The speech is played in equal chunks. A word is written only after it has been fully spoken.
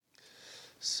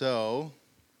So,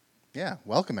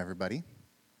 welcome everybody.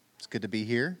 It's good to be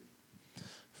here.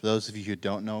 For those of you who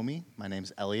don't know me, my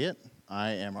name's Elliot.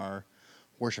 I am our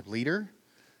worship leader.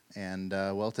 And,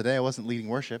 today I wasn't leading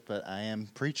worship, but I am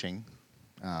preaching.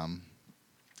 But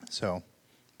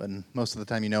most of the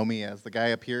time you know me as the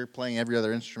guy up here playing every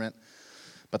other instrument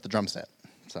but the drum set.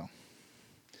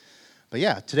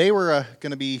 Today we're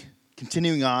going to be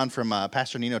continuing on from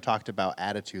Pastor Nino talked about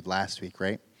attitude last week,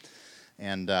 right?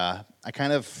 And I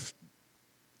kind of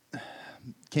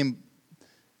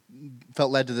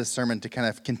felt led to this sermon to kind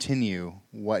of continue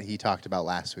what he talked about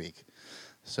last week.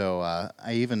 So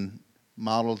I even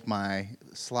modeled my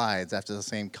slides after the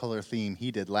same color theme he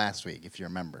did last week, if you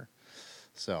remember.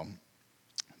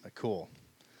 But cool.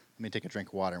 Let me take a drink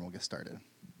of water and we'll get started.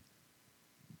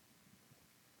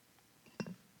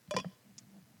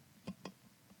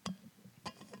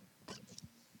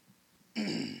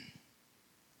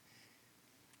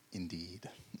 Indeed.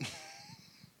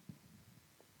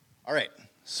 All right,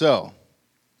 so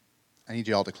I need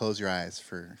you all to close your eyes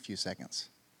for a few seconds.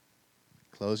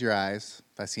 Close your eyes.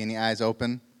 If I see any eyes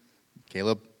open,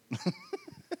 Caleb.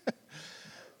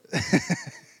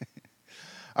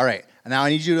 All right, now I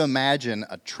need you to imagine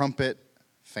a trumpet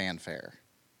fanfare.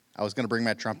 I was going to bring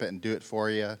my trumpet and do it for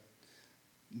you,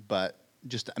 but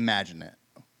just imagine it.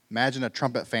 Imagine a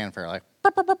trumpet fanfare, like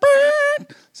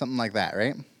something like that,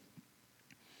 right?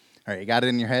 All right, you got it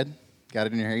in your head? Got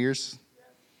it in your ears?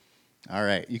 All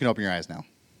right, you can open your eyes now.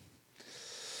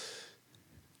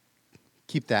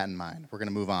 Keep that in mind. We're going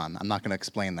to move on. I'm not going to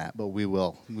explain that, but we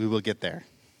will get there.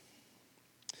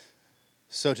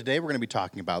 So today we're going to be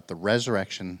talking about the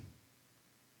resurrection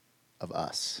of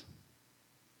us.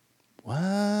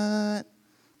 What?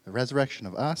 The resurrection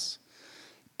of us?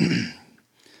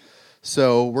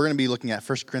 So we're going to be looking at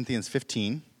 1 Corinthians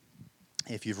 15.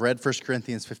 If you've read 1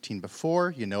 Corinthians 15 before,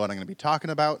 you know what I'm going to be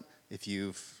talking about. If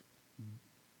you've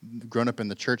grown up in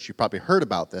the church, you probably heard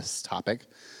about this topic.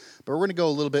 But we're going to go a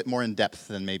little bit more in depth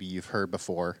than maybe you've heard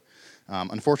before.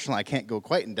 Unfortunately, I can't go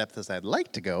quite in depth as I'd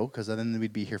like to go, because then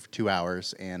we'd be here for 2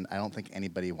 hours, and I don't think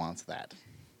anybody wants that.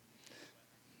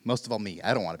 Most of all me.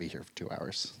 I don't want to be here for 2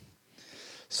 hours.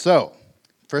 So,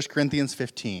 1 Corinthians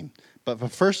 15.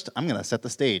 But first, I'm going to set the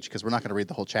stage, because we're not going to read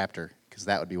the whole chapter, because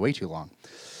that would be way too long.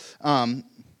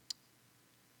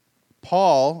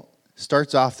 Paul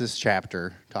starts off this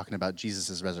chapter talking about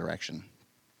Jesus' resurrection.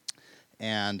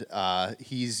 And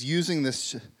he's using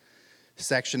this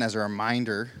section as a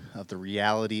reminder of the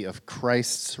reality of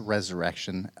Christ's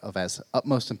resurrection of as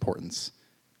utmost importance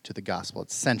to the gospel.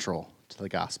 It's central to the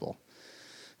gospel.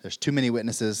 There's too many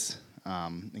witnesses,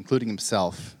 including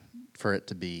himself, for it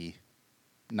to be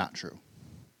not true.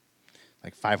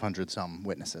 Like 500-some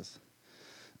witnesses.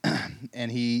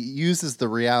 And he uses the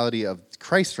reality of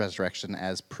Christ's resurrection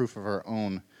as proof of our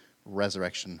own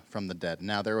resurrection from the dead.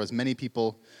 Now, there was many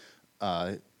people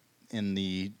in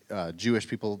the Jewish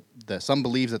people, that some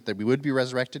believed that we would be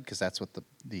resurrected, because that's what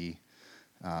the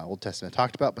Old Testament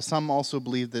talked about, but some also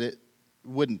believed that it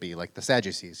wouldn't be, like the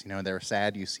Sadducees. You know, they were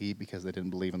sad, you see, because they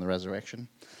didn't believe in the resurrection.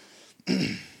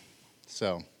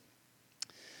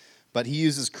 But he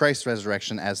uses Christ's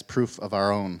resurrection as proof of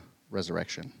our own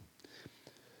resurrection.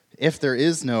 If there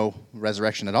is no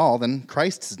resurrection at all, then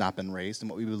Christ has not been raised,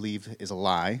 and what we believe is a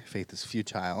lie. Faith is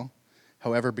futile.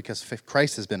 However, because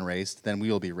Christ has been raised, then we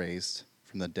will be raised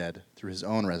from the dead through his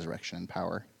own resurrection and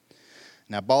power.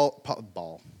 Now,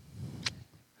 Ball.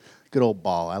 Good old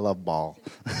Ball. I love Ball.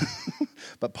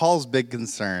 But Paul's big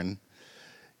concern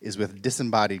is with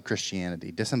disembodied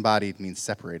Christianity. Disembodied means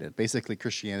separated. Basically,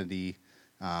 Christianity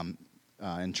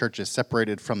in churches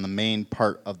separated from the main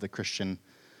part of the Christian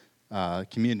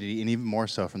community, and even more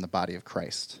so from the body of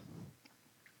Christ.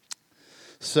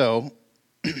 So,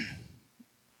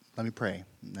 let me pray,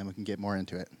 and then we can get more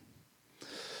into it.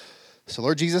 So,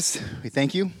 Lord Jesus, we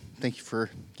thank you. Thank you for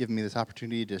giving me this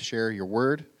opportunity to share your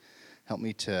word. Help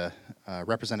me to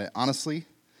represent it honestly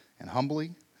and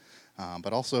humbly,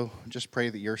 but also just pray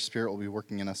that your Spirit will be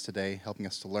working in us today, helping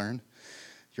us to learn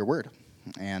your word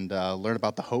and learn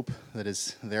about the hope that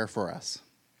is there for us.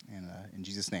 And in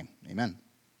Jesus' name, amen.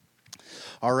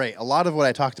 All right, a lot of what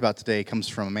I talked about today comes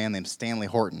from a man named Stanley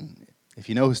Horton. If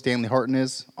you know who Stanley Horton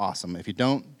is, awesome. If you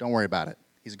don't worry about it.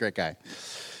 He's a great guy.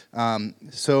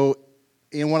 So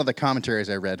in one of the commentaries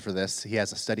I read for this, he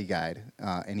has a study guide,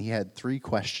 and he had 3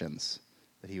 questions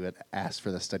that he would ask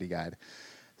for the study guide.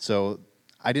 So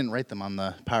I didn't write them on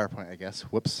the PowerPoint, I guess.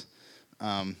 Whoops.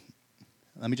 Let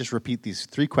me just repeat these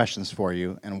 3 questions for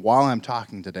you, and while I'm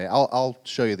talking today, I'll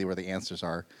show you where the answers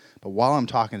are, but while I'm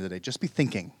talking today, just be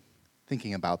thinking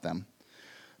about them.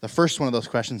 The first one of those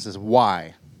questions is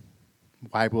why?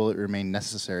 Why will it remain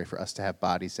necessary for us to have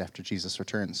bodies after Jesus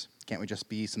returns? Can't we just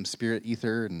be some spirit,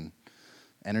 ether, and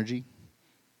energy?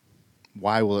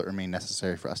 Why will it remain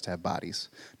necessary for us to have bodies?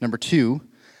 Number 2,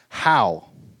 how?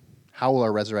 How will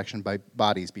our resurrection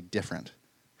bodies be different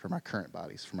from our current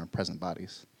bodies, from our present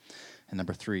bodies? And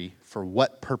number 3, for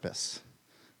what purpose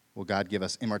will God give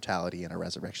us immortality in our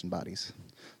resurrection bodies?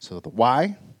 So the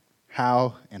why,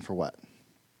 how, and for what.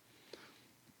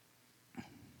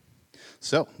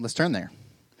 So let's turn there.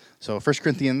 So 1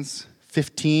 Corinthians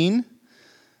 15,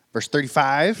 verse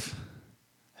 35,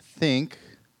 I think.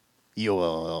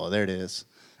 There it is.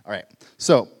 All right.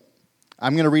 So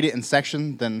I'm going to read it in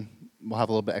section, then we'll have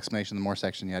a little bit of explanation, the more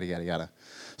section, yada, yada, yada.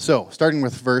 So starting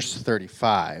with verse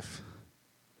 35,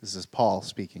 this is Paul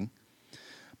speaking.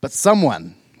 But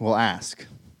someone will ask,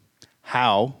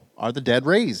 how are the dead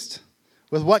raised?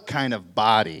 With what kind of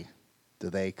body do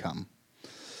they come?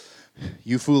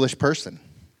 You foolish person,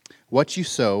 what you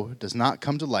sow does not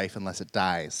come to life unless it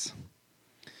dies.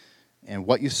 And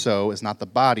what you sow is not the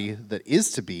body that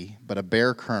is to be, but a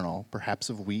bare kernel,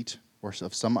 perhaps of wheat or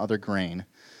of some other grain.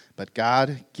 But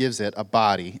God gives it a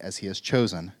body as he has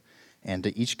chosen, and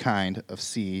to each kind of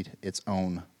seed its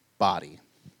own body.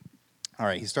 All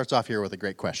right, he starts off here with a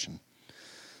great question.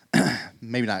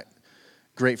 Maybe not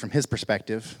great from his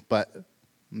perspective, but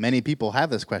many people have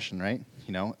this question, right?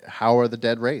 How are the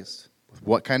dead raised?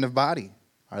 What kind of body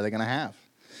are they going to have?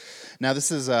 Now,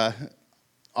 this is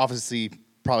obviously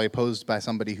probably posed by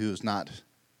somebody who's not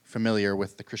familiar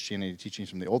with the Christianity teachings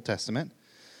from the Old Testament,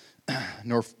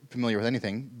 nor familiar with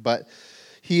anything, but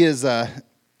he's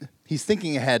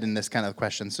thinking ahead in this kind of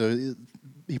question. So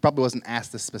he probably wasn't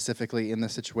asked this specifically in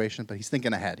this situation, but he's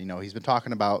thinking ahead. He's been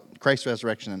talking about Christ's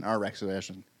resurrection and our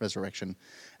resurrection,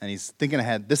 and he's thinking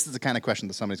ahead. This is the kind of question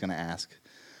that somebody's going to ask.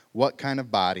 What kind of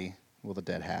body will the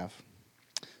dead have?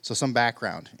 So some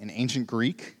background. In ancient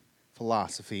Greek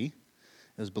philosophy,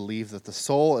 it was believed that the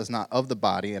soul is not of the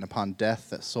body, and upon death,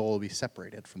 that soul will be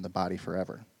separated from the body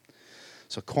forever.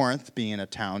 So Corinth, being a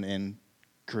town in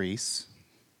Greece,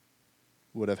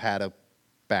 would have had a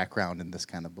background in this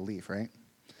kind of belief, right?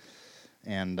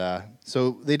 And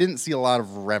so they didn't see a lot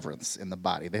of reverence in the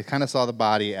body. They kind of saw the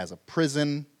body as a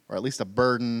prison, or at least a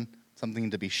burden,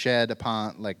 something to be shed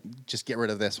upon, like, just get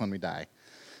rid of this when we die.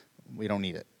 We don't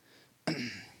need it.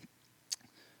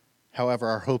 However,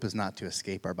 our hope is not to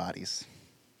escape our bodies,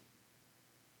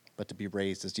 but to be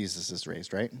raised as Jesus is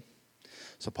raised, right?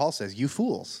 So Paul says, you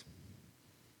fools.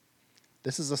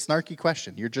 This is a snarky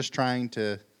question. You're just trying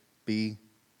to be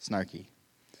snarky.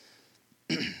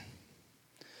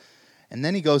 And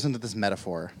then he goes into this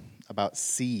metaphor about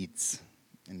seeds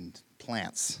and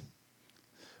plants.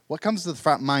 What comes to the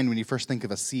front mind when you first think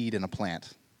of a seed in a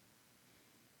plant?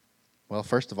 Well,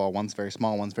 first of all, one's very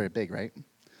small, one's very big, right?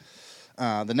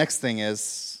 The next thing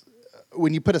is,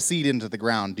 when you put a seed into the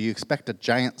ground, do you expect a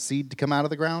giant seed to come out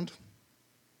of the ground?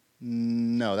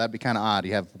 No, that'd be kind of odd.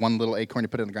 You have one little acorn, you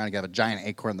put it in the ground, you have a giant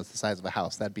acorn that's the size of a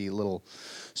house. That'd be a little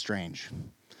strange.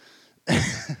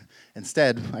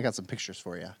 Instead, I got some pictures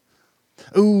for you.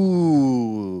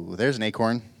 Ooh, there's an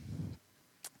acorn.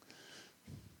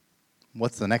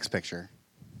 What's the next picture?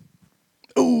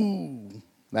 Ooh,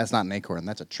 that's not an acorn,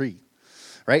 that's a tree,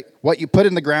 right? What you put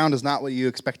in the ground is not what you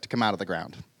expect to come out of the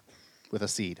ground with a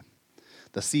seed.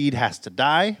 The seed has to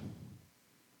die,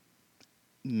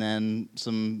 and then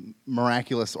some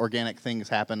miraculous organic things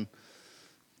happen.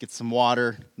 Get some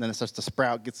water, then it starts to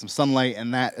sprout, get some sunlight,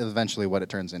 and that is eventually what it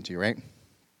turns into, right?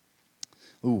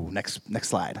 Ooh, next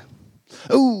slide.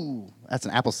 Ooh, that's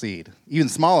an apple seed. Even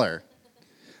smaller.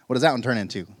 What does that one turn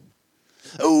into?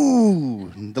 Ooh,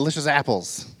 delicious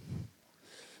apples.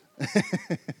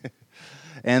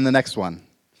 And the next one.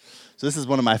 So this is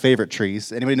one of my favorite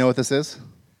trees. Anybody know what this is?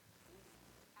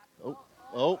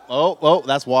 Oh,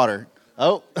 that's water.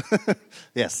 Oh,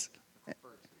 yes.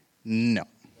 No.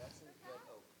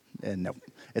 No.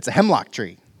 It's a hemlock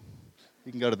tree.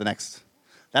 You can go to the next.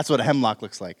 That's what a hemlock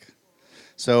looks like.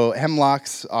 So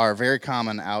hemlocks are very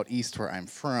common out east where I'm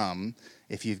from.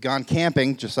 If you've gone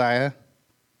camping, Josiah,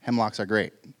 hemlocks are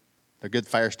great. They're a good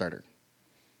fire starter.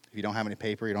 If you don't have any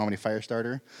paper, you don't have any fire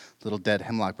starter, little dead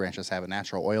hemlock branches have a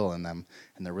natural oil in them,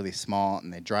 and they're really small,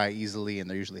 and they dry easily, and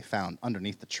they're usually found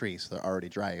underneath the tree, so they're already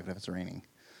dry even if it's raining.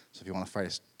 So if you want to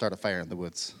start a fire in the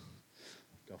woods,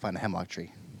 go find a hemlock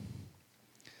tree.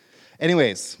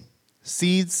 Anyways,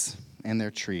 seeds and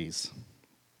their trees.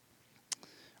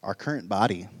 Our current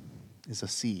body is a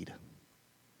seed.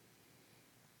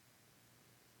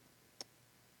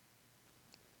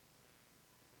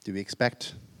 Do we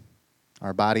expect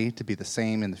our body to be the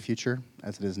same in the future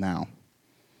as it is now?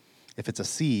 If it's a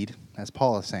seed, as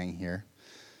Paul is saying here,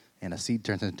 and a seed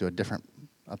turns into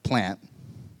a plant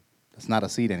that's not a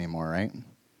seed anymore, right?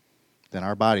 Then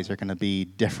our bodies are going to be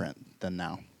different than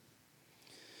now.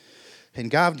 And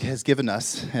God has given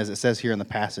us, as it says here in the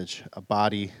passage, a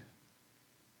body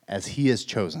as he has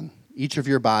chosen. Each of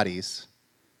your bodies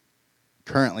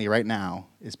currently, right now,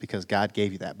 is because God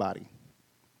gave you that body.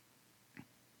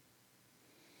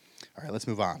 All right, let's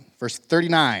move on. Verse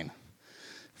 39.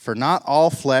 For not all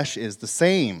flesh is the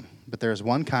same, but there is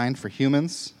one kind for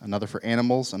humans, another for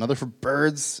animals, another for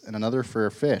birds, and another for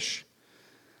fish.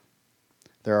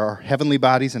 There are heavenly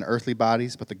bodies and earthly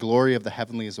bodies, but the glory of the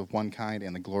heavenly is of one kind,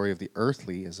 and the glory of the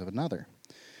earthly is of another.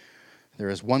 There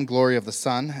is one glory of the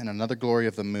sun, and another glory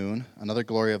of the moon, another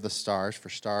glory of the stars, for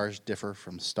stars differ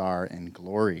from star in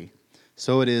glory.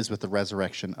 So it is with the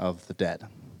resurrection of the dead.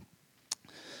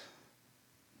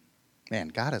 Man,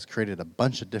 God has created a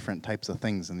bunch of different types of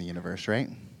things in the universe, right?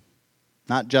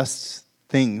 Not just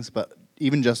things, but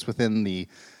even just within the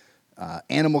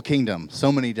animal kingdom,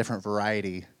 so many different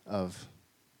variety of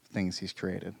things he's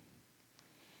created.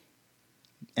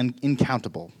 And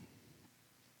incountable.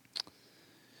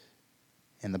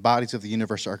 And the bodies of the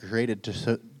universe are created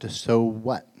to show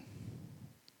what?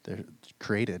 They're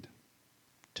created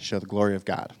to show the glory of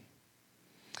God.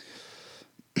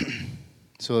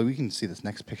 So we can see this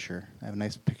next picture. I have a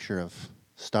nice picture of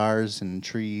stars and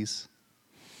trees.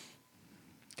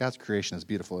 God's creation is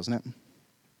beautiful, isn't it?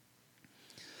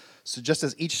 So just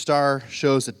as each star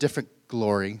shows a different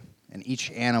glory, and each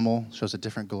animal shows a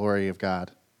different glory of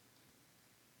God,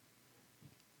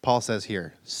 Paul says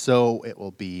here, so it will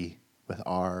be with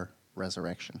our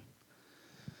resurrection.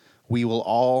 We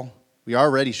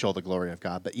already show the glory of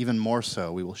God, but even more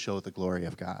so, we will show the glory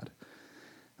of God.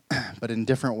 But in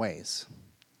different ways.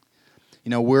 You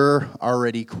know, we're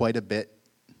already quite a bit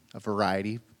of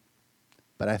variety,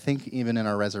 but I think even in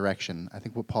our resurrection, I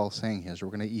think what Paul's saying here is we're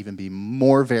going to even be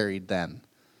more varied then,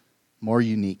 more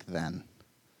unique then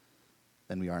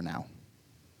than we are now.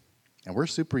 And we're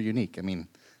super unique. I mean,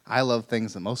 I love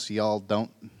things that most of y'all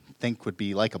don't think would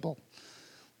be likable.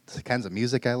 The kinds of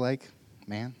music I like,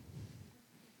 man.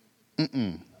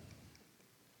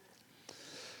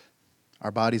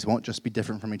 Our bodies won't just be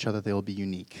different from each other, they will be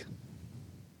unique.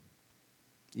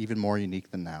 Even more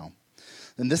unique than now.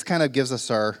 And this kind of gives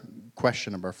us our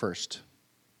question of our first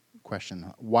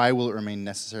question. Why will it remain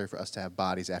necessary for us to have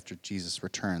bodies after Jesus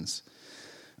returns?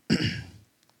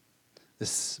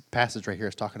 This passage right here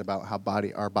is talking about how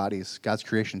our bodies, God's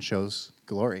creation shows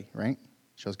glory, right?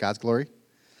 Shows God's glory.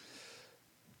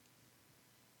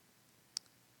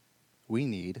 We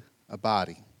need a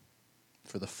body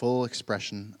for the full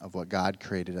expression of what God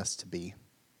created us to be.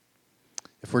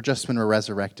 If we're just when we're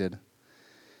resurrected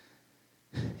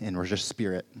and we're just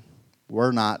spirit,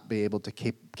 we're not be able to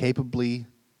capably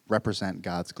represent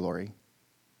God's glory.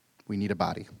 We need a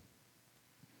body.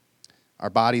 Our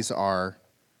bodies are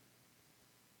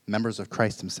members of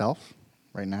Christ himself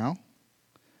right now,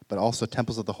 but also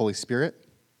temples of the Holy Spirit.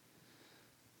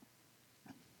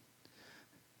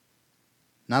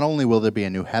 Not only will there be a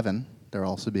new heaven, there will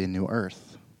also be a new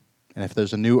earth. And if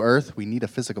there's a new earth, we need a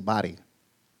physical body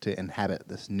to inhabit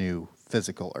this new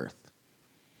physical earth.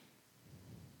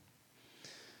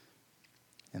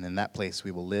 And in that place,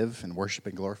 we will live and worship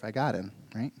and glorify God in,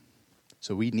 right?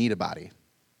 So we need a body.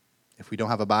 If we don't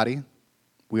have a body,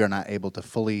 we are not able to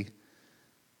fully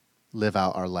live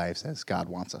out our lives as God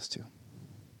wants us to.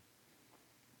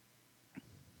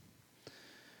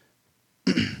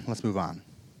 Let's move on.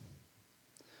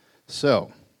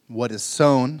 So, what is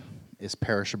sown is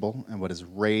perishable, and what is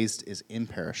raised is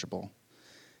imperishable.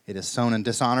 It is sown in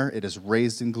dishonor, it is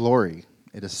raised in glory.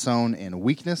 It is sown in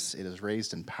weakness, it is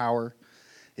raised in power.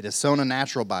 It is sown a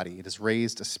natural body, it is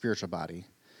raised a spiritual body.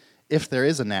 If there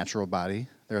is a natural body,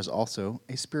 there is also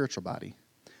a spiritual body.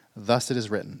 Thus it is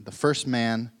written, the first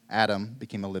man, Adam,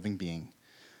 became a living being.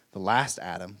 The last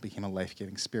Adam became a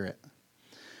life-giving spirit.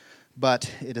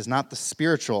 But it is not the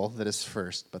spiritual that is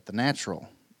first, but the natural,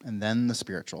 and then the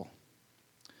spiritual.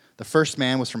 The first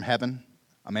man was from heaven,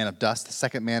 a man of dust. The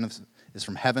second man is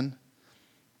from heaven.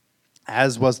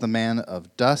 As was the man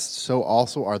of dust, so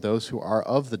also are those who are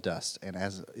of the dust. And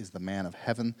as is the man of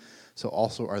heaven, so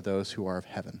also are those who are of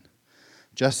heaven.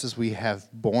 Just as we have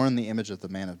borne the image of the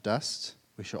man of dust,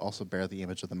 we shall also bear the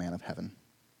image of the man of heaven.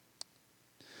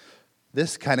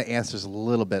 This kind of answers a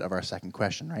little bit of our second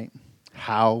question, right?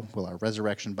 How will our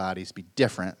resurrection bodies be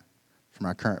different from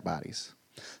our current bodies?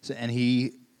 And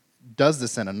he does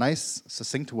this in a nice,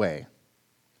 succinct way.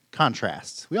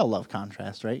 Contrasts. We all love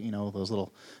contrast, right? You know, those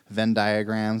little Venn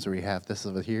diagrams where we have this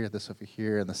over here,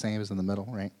 and the same is in the middle,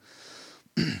 right?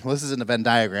 Well, this isn't a Venn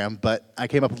diagram, but I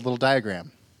came up with a little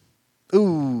diagram.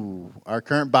 Ooh, our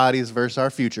current bodies versus our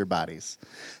future bodies.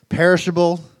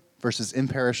 Perishable versus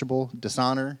imperishable.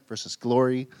 Dishonor versus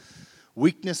glory.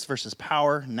 Weakness versus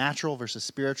power. Natural versus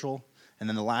spiritual. And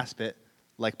then the last bit,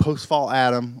 like post-fall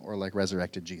Adam or like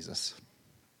resurrected Jesus.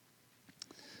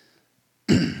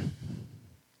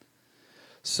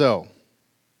 So,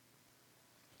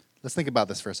 let's think about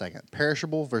this for a second.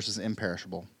 Perishable versus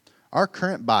imperishable. Our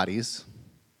current bodies,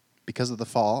 because of the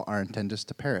fall, are intended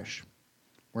to perish.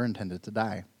 We're intended to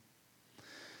die.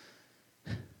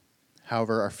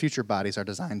 However, our future bodies are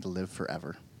designed to live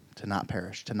forever, to not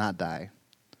perish, to not die.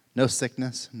 No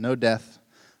sickness, no death,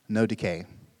 no decay.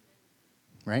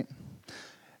 Right?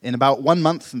 In about 1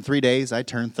 month and 3 days, I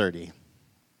turned 30.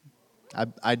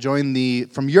 I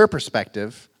joined from your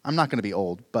perspective, I'm not going to be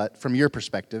old, but from your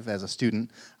perspective as a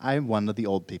student, I'm one of the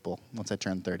old people once I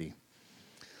turned 30.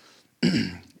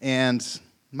 And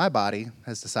my body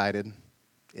has decided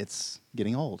it's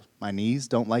getting old. My knees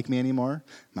don't like me anymore.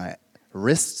 My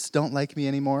wrists don't like me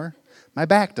anymore. My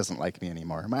back doesn't like me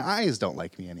anymore. My eyes don't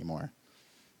like me anymore.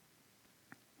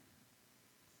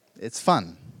 It's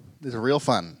fun. It's real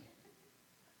fun.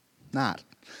 Not.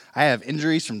 I have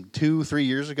injuries from 2-3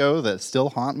 years ago that still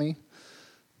haunt me.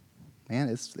 Man,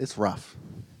 it's rough.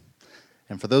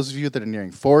 And for those of you that are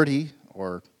nearing 40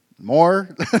 or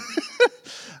more,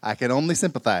 I can only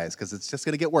sympathize because it's just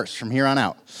going to get worse from here on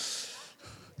out.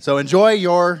 So enjoy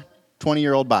your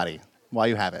 20-year-old body while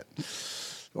you have it,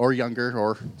 or younger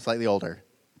or slightly older,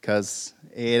 because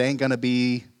it ain't going to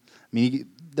be, you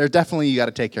got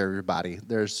to take care of your body.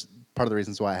 There's part of the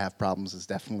reasons why I have problems is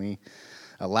definitely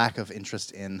a lack of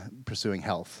interest in pursuing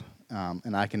health,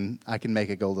 and I can make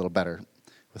it go a little better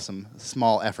with some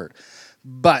small effort.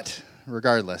 But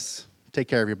regardless, take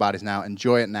care of your bodies now.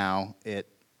 Enjoy it now.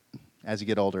 As you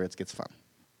get older, it gets fun.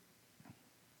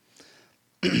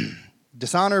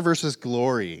 Dishonor versus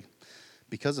glory.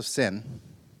 Because of sin,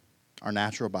 our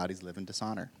natural bodies live in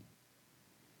dishonor.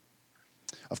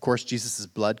 Of course, Jesus'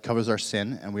 blood covers our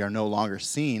sin, and we are no longer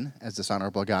seen as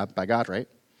dishonorable by God, right?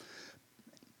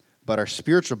 But our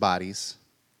spiritual bodies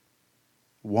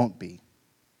won't be.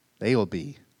 They will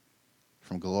be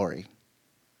from glory.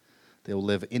 They will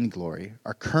live in glory.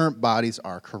 Our current bodies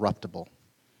are corruptible,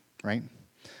 right?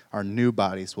 Our new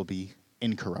bodies will be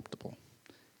incorruptible,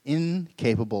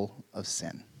 incapable of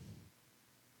sin.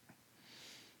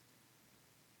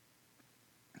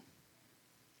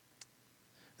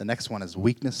 The next one is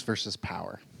weakness versus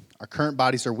power. Our current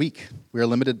bodies are weak. We are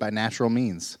limited by natural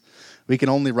means. We can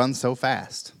only run so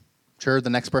fast. Sure, the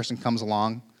next person comes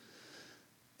along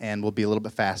and we'll be a little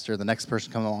bit faster. The next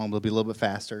person comes along, we'll be a little bit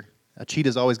faster. A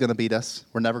cheetah's always going to beat us.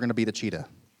 We're never going to beat a cheetah.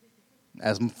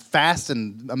 As fast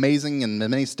and amazing and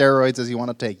many steroids as you want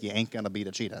to take, you ain't going to beat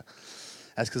a cheetah.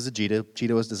 That's because the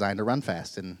cheetah was designed to run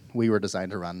fast, and we were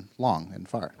designed to run long and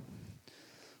far.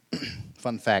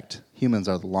 Fun fact, humans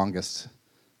are the longest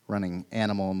running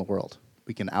animal in the world.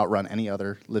 We can outrun any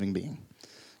other living being.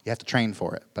 You have to train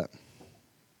for it, but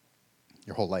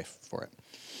your whole life for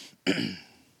it.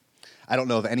 I don't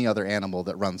know of any other animal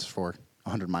that runs for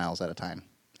 100 miles at a time.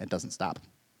 It doesn't stop.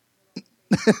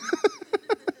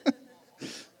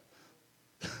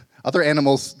 Other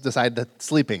animals decide that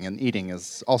sleeping and eating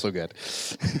is also good.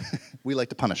 We like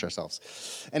to punish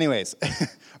ourselves. Anyways,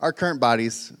 our current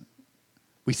bodies,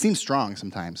 we seem strong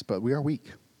sometimes, but we are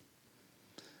weak.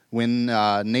 When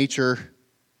nature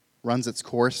runs its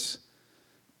course,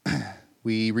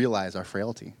 we realize our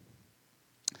frailty.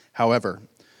 However,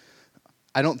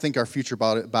 I don't think our future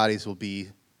bodies will be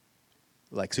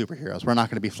like superheroes. We're not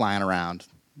going to be flying around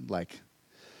like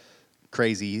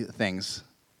crazy things.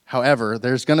 However,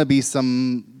 there's going to be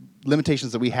some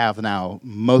limitations that we have now,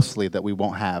 mostly that we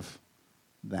won't have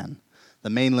then. The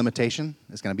main limitation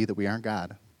is going to be that we aren't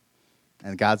God.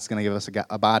 And God's going to give us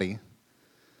a body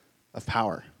of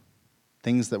power,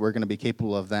 things that we're going to be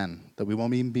capable of then that we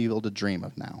won't even be able to dream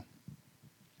of now.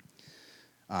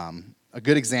 A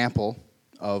good example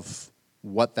of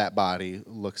what that body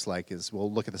looks like is,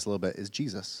 we'll look at this a little bit, is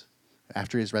Jesus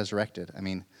after he's resurrected. I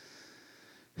mean,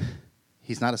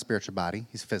 he's not a spiritual body.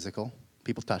 He's physical.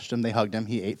 People touched him. They hugged him.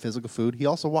 He ate physical food. He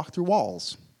also walked through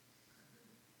walls.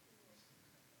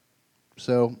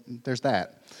 So there's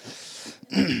that.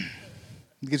 It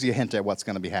gives you a hint at what's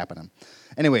going to be happening.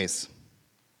 Anyways,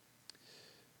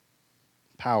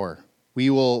 power.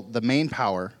 The main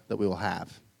power that we will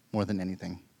have, more than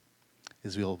anything,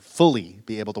 is we will fully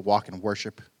be able to walk in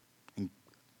worship and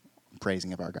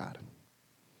praising of our God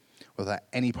without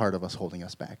any part of us holding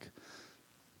us back.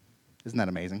 Isn't that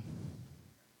amazing?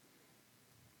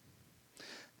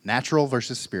 Natural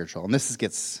versus spiritual. And this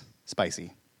gets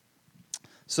spicy.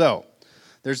 So,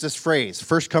 There's this phrase,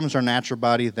 first comes our natural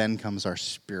body, then comes our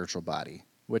spiritual body,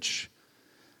 which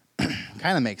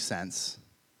kind of makes sense.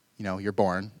 You know, you're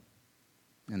born,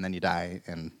 and then you die,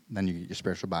 and then you get your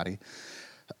spiritual body.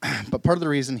 But part of the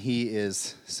reason he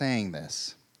is saying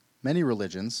this, many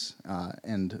religions,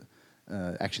 and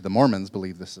actually the Mormons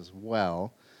believe this as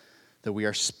well, that we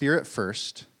are spirit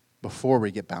first before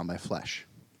we get bound by flesh.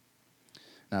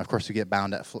 Now, of course, we get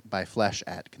bound by flesh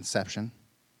at conception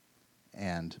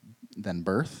and then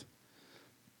birth.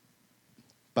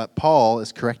 But Paul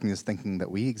is correcting this thinking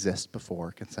that we exist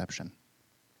before conception.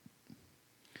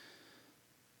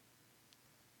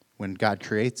 When God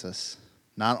creates us,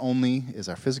 not only is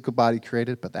our physical body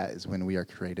created, but that is when we are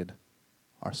created,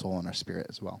 our soul and our spirit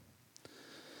as well.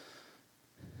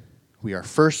 We are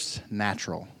first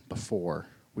natural before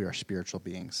we are spiritual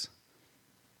beings.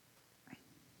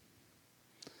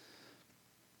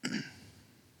 And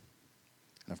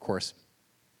of course,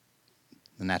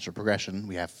 the natural progression,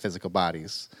 we have physical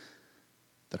bodies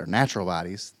that are natural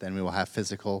bodies, then we will have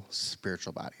physical,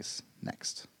 spiritual bodies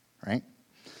next, right?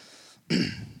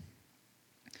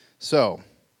 So,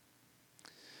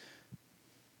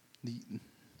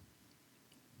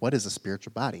 what is a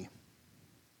spiritual body?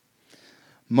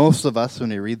 Most of us, when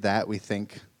we read that, we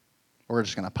think we're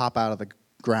just going to pop out of the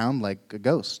ground like a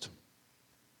ghost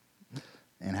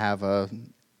and have a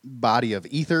body of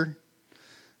ether.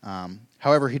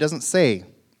 However, he doesn't say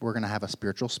we're going to have a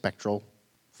spiritual spectral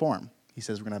form. He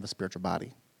says we're going to have a spiritual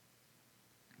body,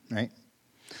 right?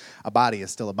 A body is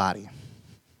still a body.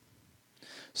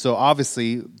 So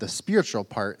obviously, the spiritual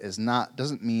part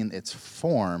doesn't mean its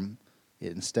form.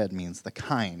 It instead means the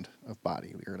kind of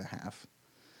body we're going to have.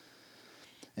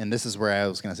 And this is where I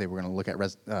was going to say we're going to look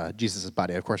at Jesus'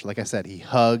 body. Of course, like I said, he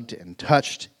hugged and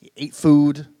touched. He ate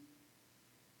food.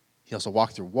 He also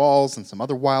walked through walls and some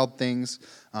other wild things.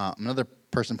 Another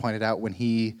person pointed out when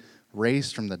he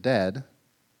raised from the dead,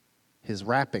 his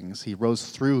wrappings, he rose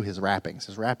through his wrappings.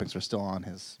 His wrappings were still on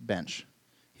his bench.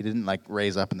 He didn't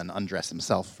raise up and then undress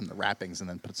himself from the wrappings and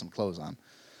then put some clothes on.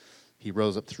 He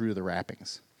rose up through the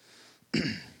wrappings.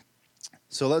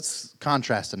 So let's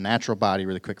contrast a natural body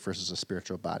really quick versus a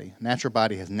spiritual body. A natural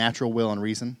body has natural will and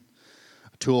reason,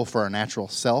 a tool for our natural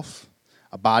self,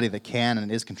 a body that can and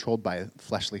is controlled by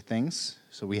fleshly things.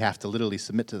 So we have to literally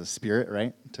submit to the spirit,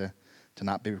 right, to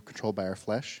not be controlled by our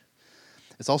flesh.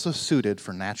 It's also suited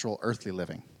for natural earthly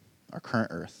living, our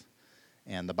current earth.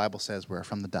 And the Bible says we're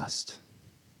from the dust.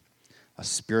 A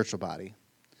spiritual body,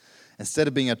 instead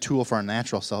of being a tool for our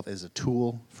natural self, is a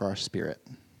tool for our spirit.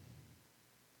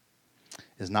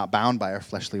 Is not bound by our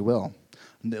fleshly will.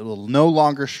 It will no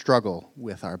longer struggle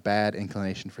with our bad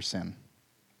inclination for sin.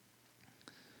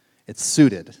 It's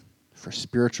suited for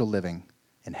spiritual living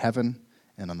in heaven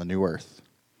and on the new earth.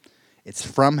 It's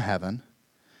from heaven,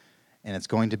 and it's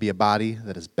going to be a body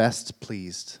that is best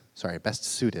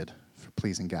suited for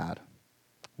pleasing God.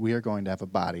 We are going to have a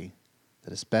body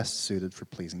that is best suited for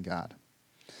pleasing God.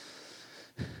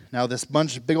 Now, this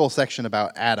big old section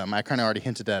about Adam, I kind of already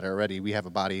hinted at it already. We have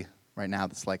a body right now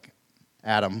that's like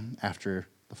Adam after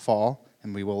the fall,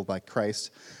 and we will like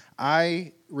Christ.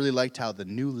 I really liked how the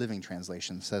New Living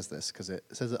Translation says this, because it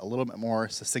says it a little bit more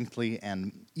succinctly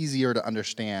and easier to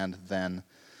understand than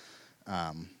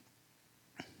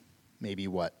maybe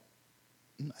what,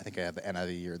 I think I have the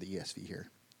NIV or the ESV here.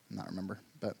 I'm not remember,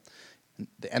 but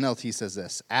the NLT says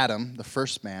this: Adam, the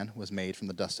first man, was made from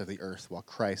the dust of the earth, while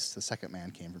Christ, the second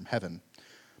man, came from heaven.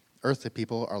 Earthly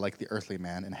people are like the earthly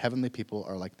man, and heavenly people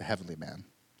are like the heavenly man.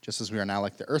 Just as we are now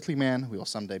like the earthly man, we will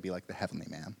someday be like the heavenly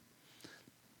man.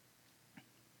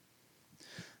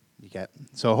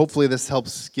 So hopefully this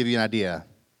helps give you an idea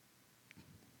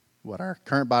what our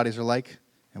current bodies are like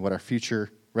and what our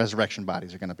future resurrection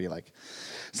bodies are going to be like.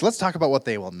 So let's talk about what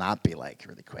they will not be like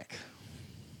really quick.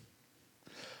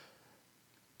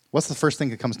 What's the first thing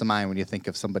that comes to mind when you think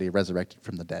of somebody resurrected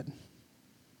from the dead?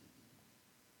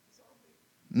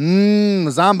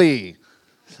 Zombie.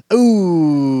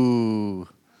 Ooh.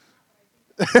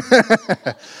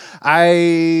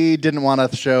 I didn't want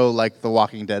to show like the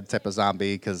Walking Dead type of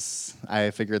zombie because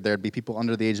I figured there'd be people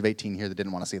under the age of 18 here that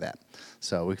didn't want to see that.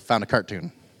 So we found a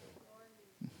cartoon.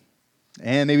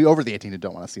 And maybe over the 18 who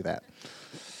don't want to see that.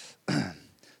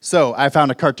 So I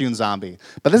found a cartoon zombie.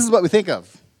 But this is what we think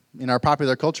of in our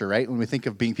popular culture, right? When we think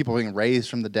of people being raised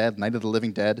from the dead, Night of the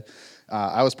Living Dead.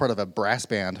 I was part of a brass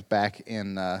band back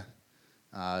in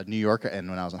New York, and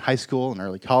when I was in high school and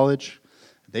early college.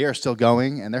 They are still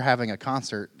going, and they're having a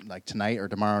concert like tonight or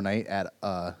tomorrow night at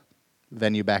a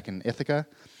venue back in Ithaca.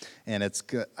 And it's,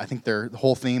 I think the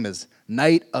whole theme is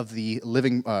Night of the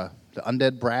Living, the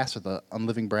undead brass or the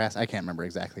unliving brass. I can't remember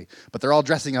exactly. But they're all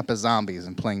dressing up as zombies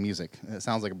and playing music. It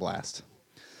sounds like a blast.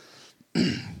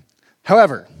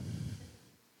 However,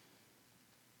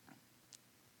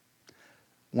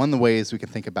 one of the ways we can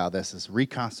think about this is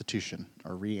reconstitution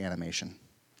or reanimation.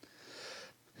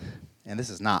 And this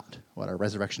is not what our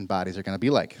resurrection bodies are going to be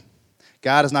like.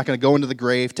 God is not going to go into the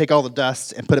grave, take all the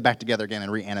dust, and put it back together again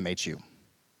and reanimate you.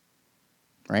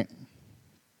 Right?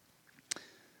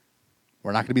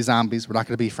 We're not going to be zombies. We're not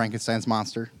going to be Frankenstein's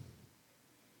monster.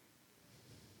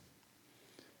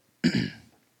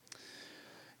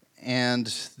 And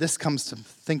this comes to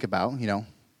think about,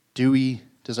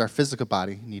 does our physical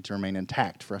body need to remain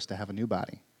intact for us to have a new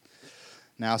body?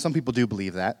 Now, some people do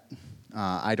believe that.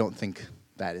 I don't think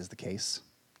that is the case.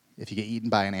 If you get eaten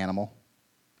by an animal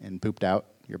and pooped out,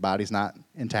 your body's not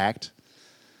intact.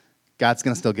 God's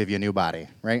going to still give you a new body,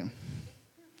 right?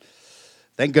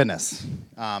 Thank goodness.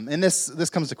 And this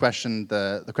comes to question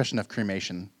the question of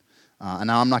cremation. And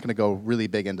now I'm not going to go really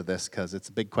big into this because it's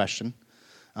a big question.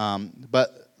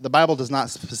 But the Bible does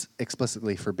not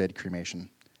explicitly forbid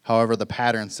cremation. However, the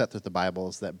pattern set through the Bible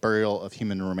is that burial of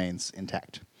human remains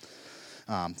intact.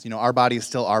 Our body is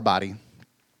still our body,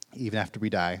 even after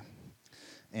we die.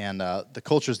 And the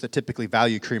cultures that typically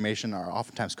value cremation are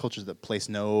oftentimes cultures that place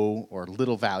no or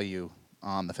little value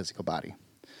on the physical body.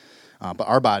 But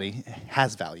our body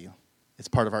has value. It's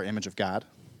part of our image of God.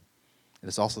 It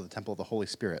is also the temple of the Holy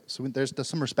Spirit. So there's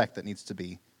some respect that needs to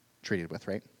be treated with,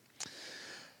 right?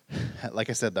 Like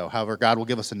I said, though, however, God will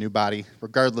give us a new body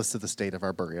regardless of the state of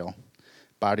our burial.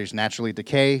 Bodies naturally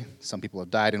decay. Some people have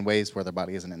died in ways where their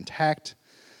body isn't intact.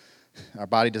 Our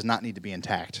body does not need to be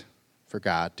intact for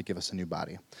God to give us a new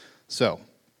body. So,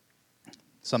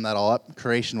 sum that all up,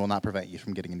 creation will not prevent you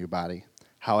from getting a new body.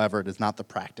 However, it is not the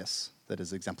practice that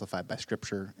is exemplified by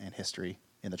Scripture and history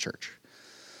in the church.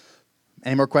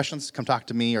 Any more questions? Come talk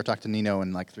to me or talk to Nino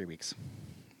in like 3 weeks,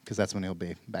 because that's when he'll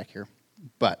be back here.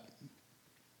 But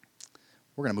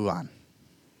we're going to move on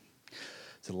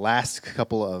to the last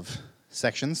couple of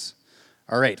sections.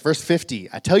 All right, verse 50.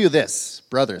 I tell you this,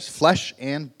 brothers, flesh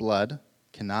and blood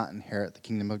cannot inherit the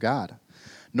kingdom of God,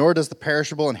 nor does the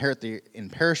perishable inherit the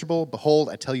imperishable. Behold,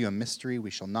 I tell you a mystery.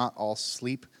 We shall not all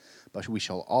sleep, but we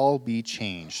shall all be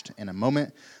changed. In a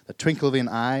moment, the twinkle of an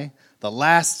eye, the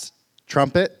last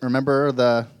trumpet. Remember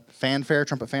the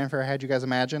trumpet fanfare I had you guys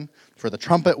imagine? For the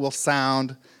trumpet will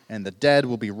sound, and the dead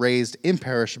will be raised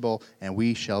imperishable, and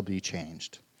we shall be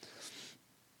changed.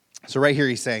 So right here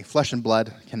he's saying flesh and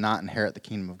blood cannot inherit the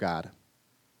kingdom of God,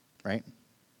 right?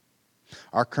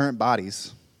 Our current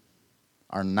bodies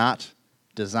are not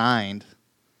designed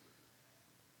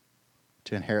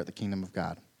to inherit the kingdom of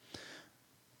God.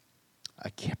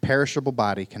 A perishable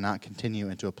body cannot continue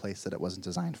into a place that it wasn't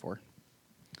designed for.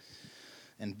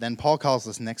 And then Paul calls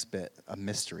this next bit a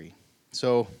mystery.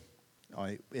 So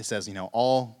it says, not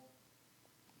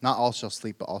all shall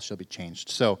sleep, but all shall be changed.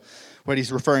 So what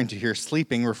he's referring to here,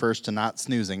 sleeping refers to not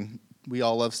snoozing. We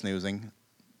all love snoozing,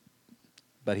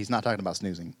 but he's not talking about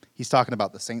snoozing. He's talking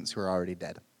about the saints who are already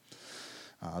dead.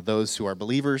 Those who are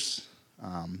believers.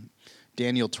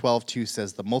 Daniel 12:2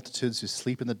 says, the multitudes who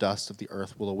sleep in the dust of the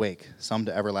earth will awake, some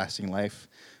to everlasting life,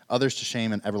 others to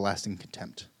shame and everlasting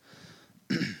contempt.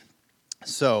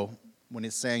 So when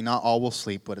it's saying not all will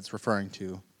sleep, what it's referring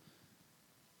to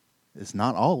is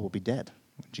not all will be dead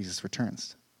when Jesus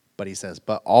returns. But he says,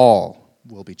 but all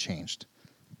will be changed.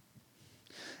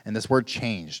 And this word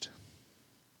changed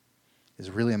is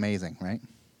really amazing, right?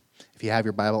 If you have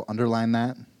your Bible, underline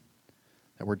that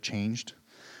word changed.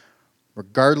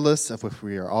 Regardless of if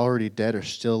we are already dead or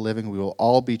still living, we will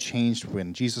all be changed.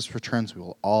 When Jesus returns, we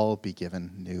will all be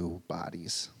given new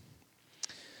bodies.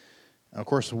 And of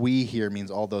course, we here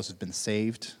means all those who have been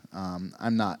saved.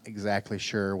 I'm not exactly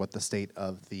sure what the state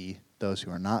of those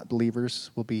who are not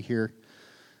believers will be here.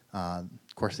 Of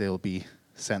course, they will be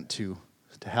sent to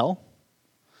hell.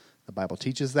 The Bible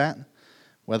teaches that.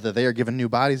 Whether they are given new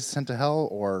bodies sent to hell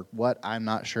or what, I'm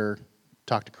not sure.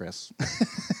 Talk to Chris.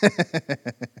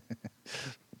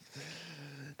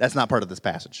 That's not part of this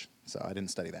passage, so I didn't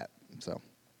study that.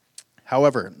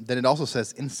 However, then it also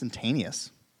says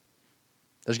instantaneous.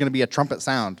 There's going to be a trumpet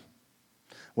sound.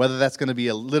 Whether that's going to be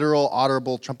a literal,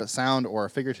 audible trumpet sound or a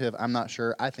figurative, I'm not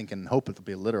sure. I think and hope it'll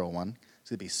be a literal one.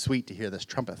 It's going to be sweet to hear this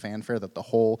trumpet fanfare that the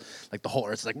whole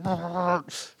earth's like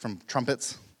from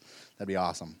trumpets. That'd be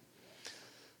awesome.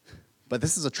 But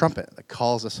this is a trumpet that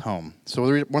calls us home.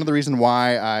 So one of the reasons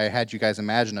why I had you guys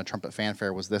imagine a trumpet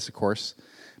fanfare was this, of course.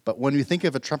 But when we think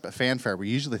of a trumpet fanfare, we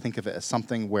usually think of it as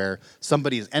something where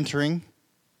somebody is entering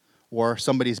or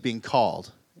somebody is being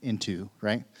called into,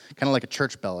 right? Kind of like a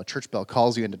church bell. A church bell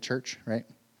calls you into church, right?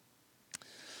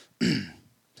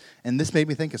 And this made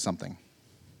me think of something,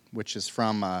 which is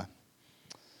from our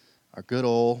good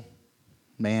old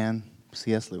man,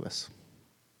 C.S. Lewis.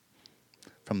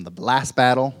 From the last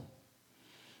battle.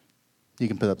 You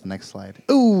can put up the next slide.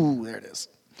 Ooh, there it is.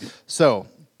 So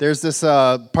there's this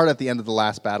part at the end of the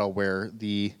last battle where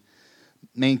the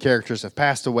main characters have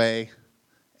passed away,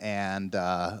 and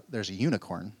there's a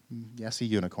unicorn. Yes, a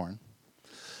unicorn.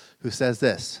 Who says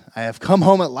this: I have come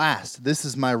home at last. This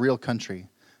is my real country.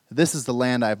 This is the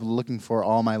land I've been looking for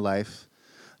all my life,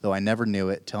 though I never knew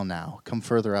it till now. Come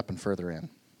further up and further in.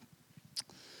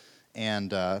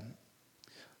 And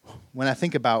when I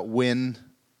think about when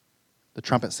the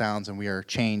trumpet sounds and we are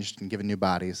changed and given new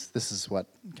bodies, this is what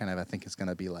kind of I think is going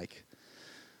to be like.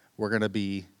 We're going to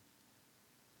be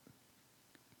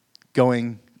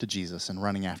going to Jesus and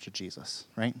running after Jesus,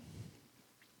 right?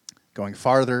 Going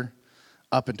farther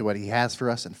up into what he has for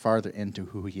us and farther into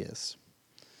who he is.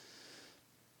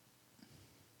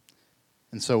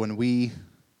 And so when we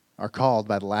are called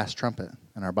by the last trumpet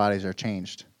and our bodies are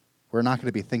changed, we're not going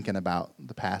to be thinking about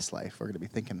the past life. We're going to be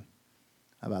thinking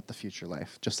about the future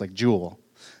life, just like Jewel,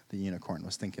 the unicorn,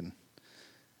 was thinking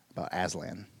about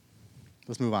Aslan.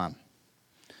 Let's move on.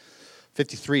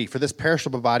 53, for this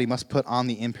perishable body must put on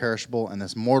the imperishable, and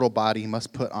this mortal body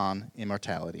must put on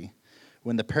immortality.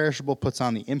 When the perishable puts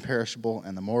on the imperishable,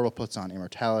 and the mortal puts on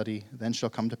immortality, then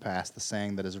shall come to pass the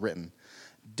saying that is written,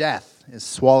 Death is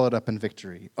swallowed up in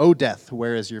victory. O death,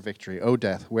 where is your victory? O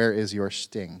death, where is your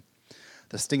sting?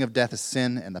 The sting of death is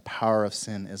sin, and the power of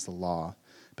sin is the law.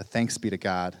 But thanks be to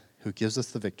God, who gives us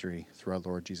the victory through our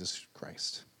Lord Jesus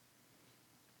Christ.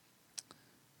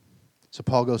 So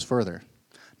Paul goes further.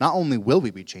 Not only will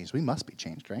we be changed, we must be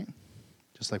changed, right?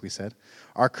 Just like we said.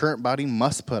 Our current body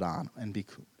must put on and be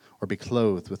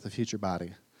clothed with the future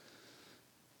body.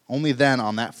 Only then,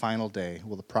 on that final day,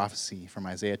 will the prophecy from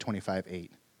Isaiah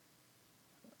 25:8,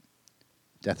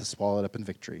 death is swallowed up in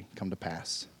victory, come to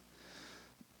pass.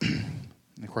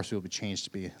 And of course, we will be changed to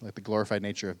be like the glorified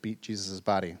nature of Jesus'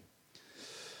 body.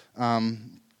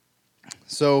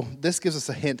 So this gives us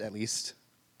a hint, at least,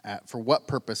 for what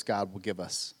purpose God will give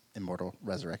us immortal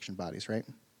resurrection bodies, right?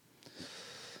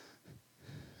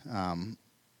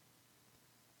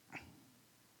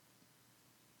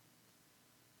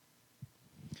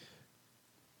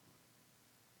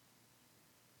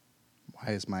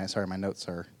 My notes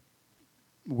are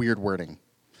weird wording.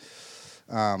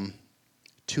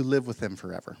 To live with him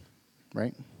forever,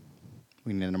 right?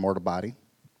 We need an immortal body.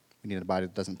 We need a body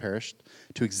that doesn't perish.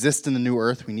 To exist in the new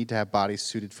earth, we need to have bodies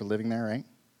suited for living there, right?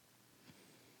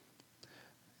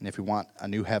 And if we want a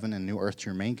new heaven and a new earth to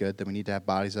remain good, then we need to have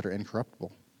bodies that are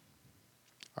incorruptible.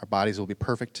 Our bodies will be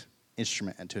perfect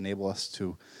instrument and to enable us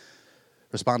to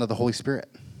respond to the Holy Spirit.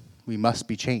 We must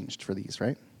be changed for these,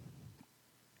 right?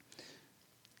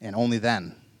 And only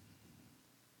then,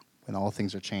 when all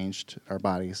things are changed, our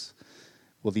bodies,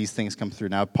 will these things come through.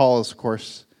 Now, Paul is, of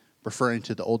course, referring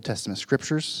to the Old Testament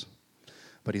scriptures,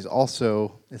 but it's a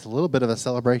little bit of a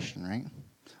celebration, right?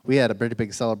 We had a pretty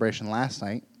big celebration last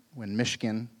night when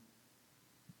Michigan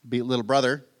beat Little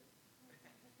Brother.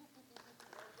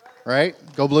 Right?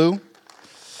 Go Blue.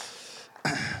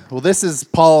 Well, this is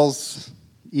Paul's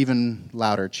even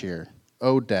louder cheer.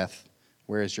 O death,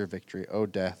 where is your victory? O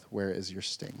death, where is your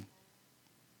sting?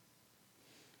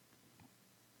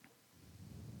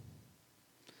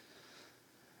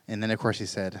 And then, of course, he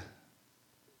said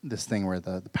this thing where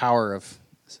the power of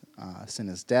sin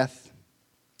is death.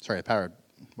 Sorry, the power,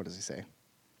 what does he say?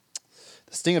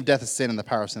 The sting of death is sin, and the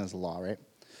power of sin is the law, right?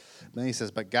 But then he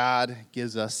says, but God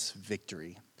gives us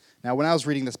victory. Now, when I was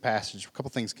reading this passage, a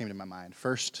couple things came to my mind.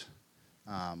 First,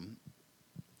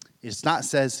 it's not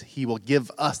says he will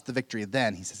give us the victory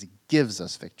then. He says he gives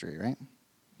us victory, right?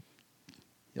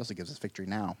 He also gives us victory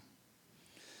now.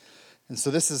 And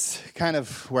so this is kind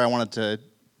of where I wanted to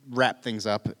wrap things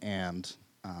up, and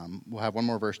we'll have one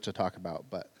more verse to talk about,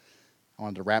 but I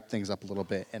wanted to wrap things up a little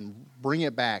bit and bring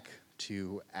it back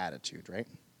to attitude, right?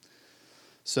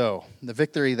 So the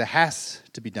victory that has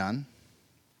to be done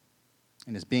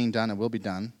and is being done and will be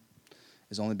done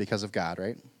is only because of God,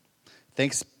 right?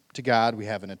 Thanks to God, we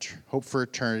have hope for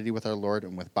eternity with our Lord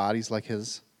and with bodies like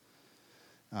his.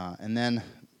 And then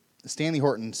Stanley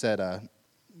Horton said,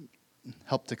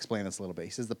 helped explain this a little bit.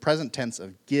 He says the present tense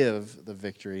of give the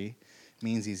victory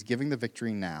means he's giving the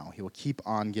victory now. He will keep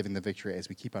on giving the victory as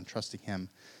we keep on trusting him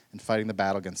and fighting the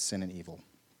battle against sin and evil.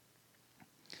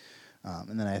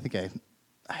 And then I think I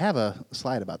have a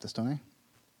slide about this, don't I?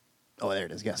 Oh, there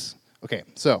it is, yes. Okay,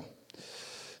 so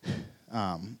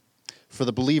for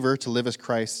the believer to live as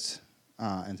Christ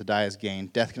and to die as gain,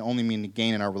 death can only mean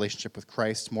gain in our relationship with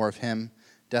Christ, more of him.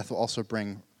 Death will also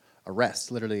bring a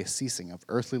rest, literally a ceasing of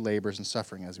earthly labors and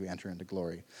suffering as we enter into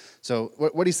glory. So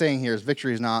what he's saying here is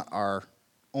victory is not our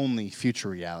only future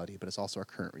reality, but it's also our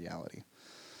current reality.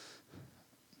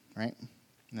 Right?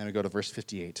 And then we go to verse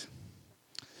 58.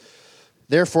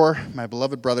 Therefore, my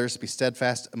beloved brothers, be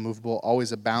steadfast, immovable,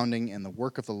 always abounding in the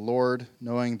work of the Lord,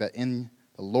 knowing that in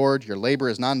the Lord your labor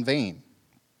is not in vain.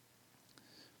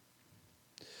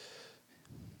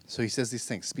 So he says these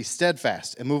things. Be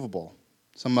steadfast, immovable.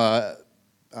 Some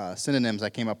synonyms I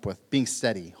came up with. Being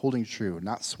steady, holding true,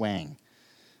 not swaying.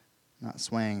 Not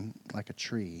swaying like a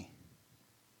tree.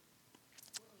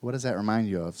 What does that remind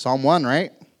you of? Psalm 1,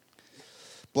 right?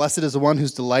 Blessed is the one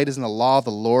whose delight is in the law of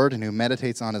the Lord and who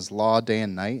meditates on his law day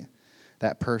and night.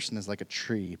 That person is like a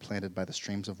tree planted by the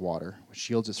streams of water, which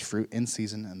yields its fruit in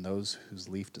season, and those whose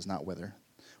leaf does not wither.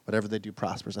 Whatever they do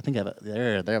prospers. I think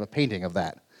they have a painting of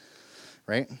that,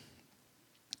 right?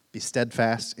 Be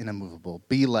steadfast and immovable.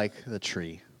 Be like the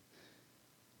tree.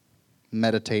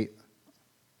 Meditate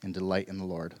and delight in the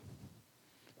Lord.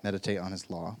 Meditate on his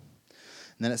law.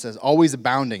 And then it says, always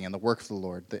abounding in the work of the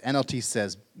Lord. The NLT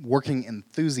says, working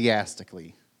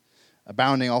enthusiastically.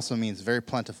 Abounding also means very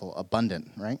plentiful,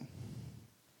 abundant, right?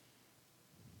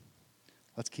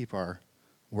 Let's keep our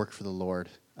work for the Lord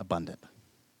abundant.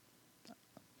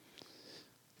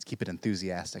 Let's keep it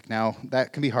enthusiastic. Now,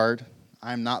 that can be hard.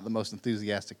 I'm not the most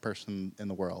enthusiastic person in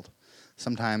the world.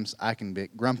 Sometimes I can be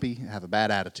grumpy and have a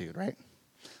bad attitude, right?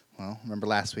 Well, remember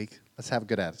last week? Let's have a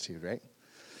good attitude, right?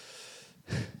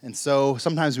 And so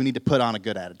sometimes we need to put on a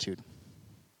good attitude,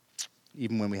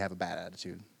 even when we have a bad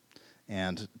attitude,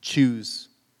 and choose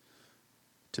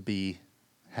to be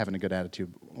having a good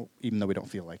attitude, even though we don't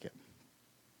feel like it.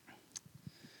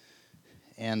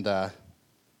 And do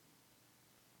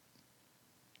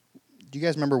you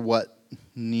guys remember what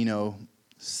Nino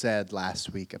said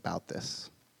last week about this?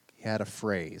 He had a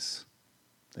phrase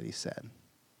that he said.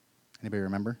 Anybody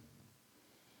remember?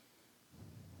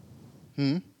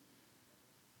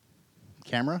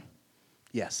 Camera?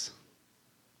 Yes.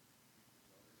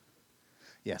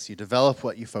 Yes, you develop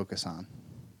what you focus on.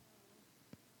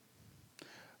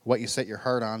 What you set your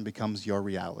heart on becomes your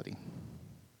reality.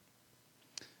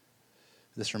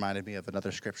 This reminded me of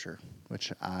another scripture,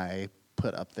 which I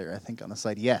put up there, I think, on the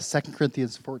slide. Yes, 2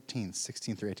 Corinthians 14,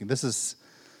 16 through 18. This is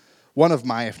one of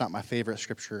my, if not my favorite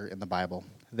scripture in the Bible.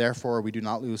 Therefore, we do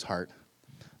not lose heart.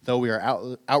 Though we are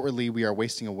outwardly we are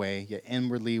wasting away, yet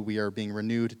inwardly we are being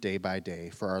renewed day by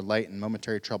day. For our light and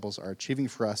momentary troubles are achieving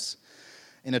for us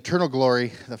an eternal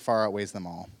glory that far outweighs them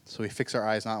all. So we fix our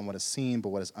eyes not on what is seen, but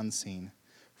what is unseen.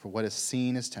 For what is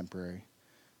seen is temporary.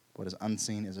 What is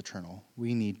unseen is eternal.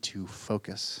 We need to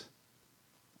focus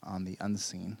on the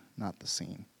unseen, not the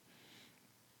seen.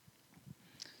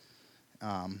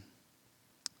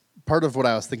 Part of what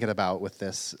I was thinking about with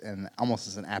this, and almost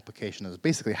as an application, is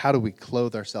basically how do we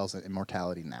clothe ourselves in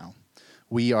immortality now?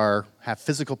 We have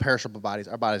physical, perishable bodies.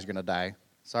 Our bodies are going to die.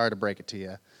 Sorry to break it to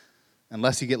you.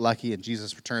 Unless you get lucky and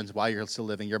Jesus returns while you're still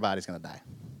living, your body's going to die.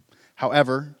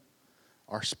 However,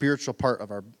 our spiritual part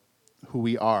of who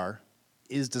we are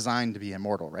is designed to be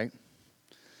immortal, right?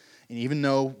 And even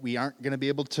though we aren't going to be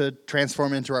able to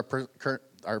transform into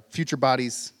our future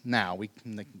bodies now,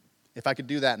 if I could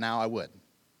do that now, I would.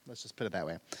 Let's just put it that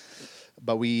way.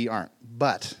 But we aren't.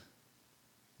 But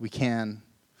we can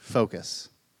focus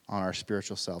on our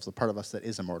spiritual selves, the part of us that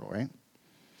is immortal, right?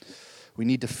 We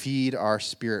need to feed our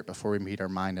spirit before we feed our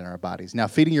mind and our bodies. Now,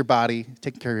 feeding your body,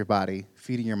 taking care of your body,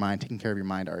 feeding your mind, taking care of your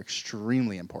mind are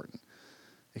extremely important.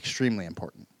 Extremely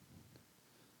important.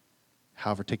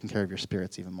 However, taking care of your spirit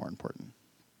is even more important.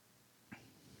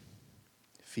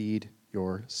 Feed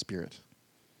your spirit.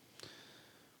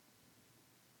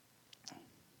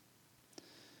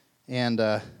 And,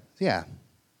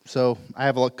 so I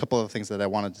have a couple of things that I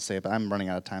wanted to say, but I'm running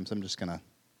out of time, so I'm just going to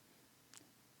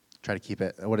try to keep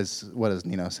it. What does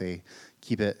Nino say?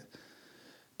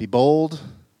 Be bold.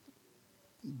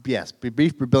 Yes, be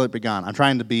brief, be brilliant, be gone. I'm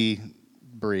trying to be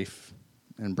brief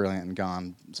and brilliant and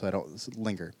gone so I don't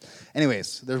linger.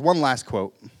 Anyways, there's one last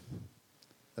quote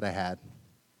that I had,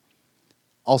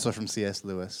 also from C.S.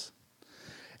 Lewis.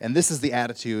 And this is the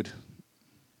attitude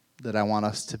that I want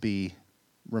us to be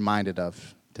reminded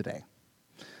of today.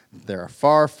 There are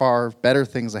far, far better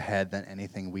things ahead than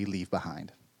anything we leave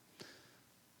behind.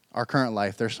 Our current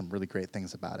life, there's some really great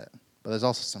things about it, but there's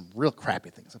also some real crappy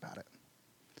things about it.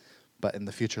 But in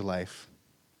the future life,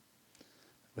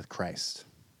 with Christ,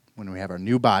 when we have our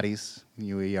new bodies,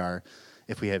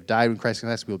 if we have died when Christ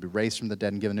comes, we will be raised from the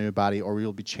dead and given a new body, or we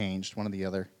will be changed, one or the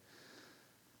other.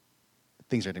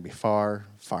 Things are going to be far,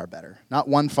 far better. Not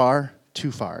one far,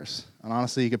 two fars. And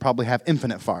honestly, you could probably have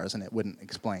infinite fars, and it wouldn't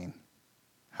explain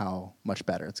how much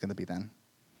better it's going to be then.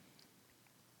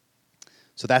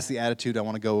 So that's the attitude I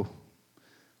want to go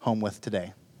home with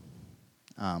today.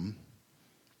 So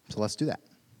let's do that.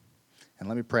 And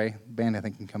let me pray. The band, I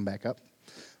think, can come back up.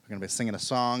 We're going to be singing a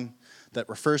song that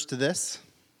refers to this.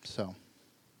 So,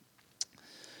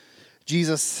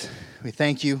 Jesus, we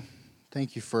thank you.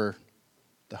 Thank you for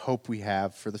the hope we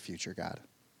have for the future, God.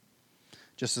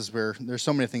 Just as there's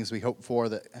so many things we hope for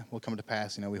that will come to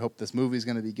pass. We hope this movie's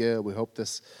going to be good. We hope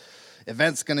this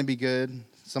event's going to be good.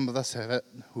 Some of us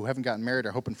who haven't gotten married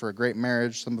are hoping for a great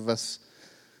marriage. Some of us,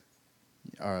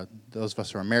 those of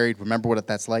us who are married, remember what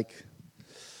that's like.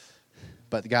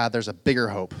 But God, there's a bigger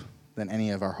hope than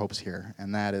any of our hopes here,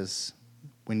 and that is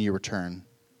when you return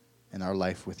in our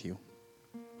life with you.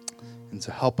 And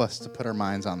so help us to put our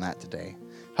minds on that today.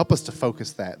 Help us to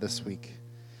focus that this week,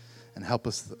 and help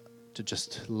us to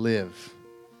just live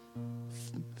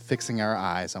fixing our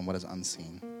eyes on what is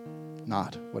unseen,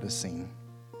 not what is seen.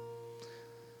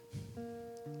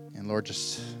 And Lord,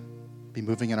 just be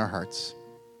moving in our hearts.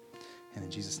 And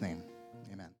in Jesus' name.